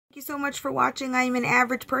Thank you so much for watching. I am an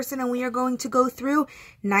average person and we are going to go through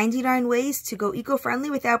 99 ways to go eco-friendly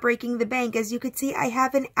without breaking the bank. As you can see, I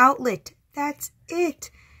have an outlet. That's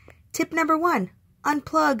it. Tip number 1,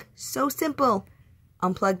 unplug. So simple.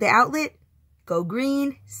 Unplug the outlet, go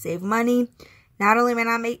green, save money. Not only am I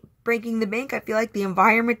not breaking the bank, I feel like the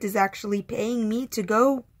environment is actually paying me to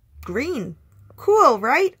go green. Cool,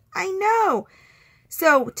 right? I know.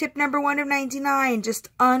 So, tip number 1 of 99,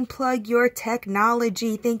 just unplug your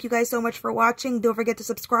technology. Thank you guys so much for watching. Don't forget to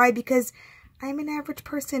subscribe because I'm an average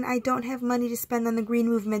person. I don't have money to spend on the green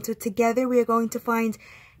movement. So together we are going to find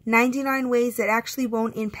 99 ways that actually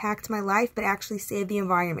won't impact my life, but actually save the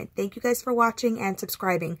environment. Thank you guys for watching and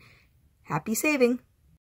subscribing. Happy saving!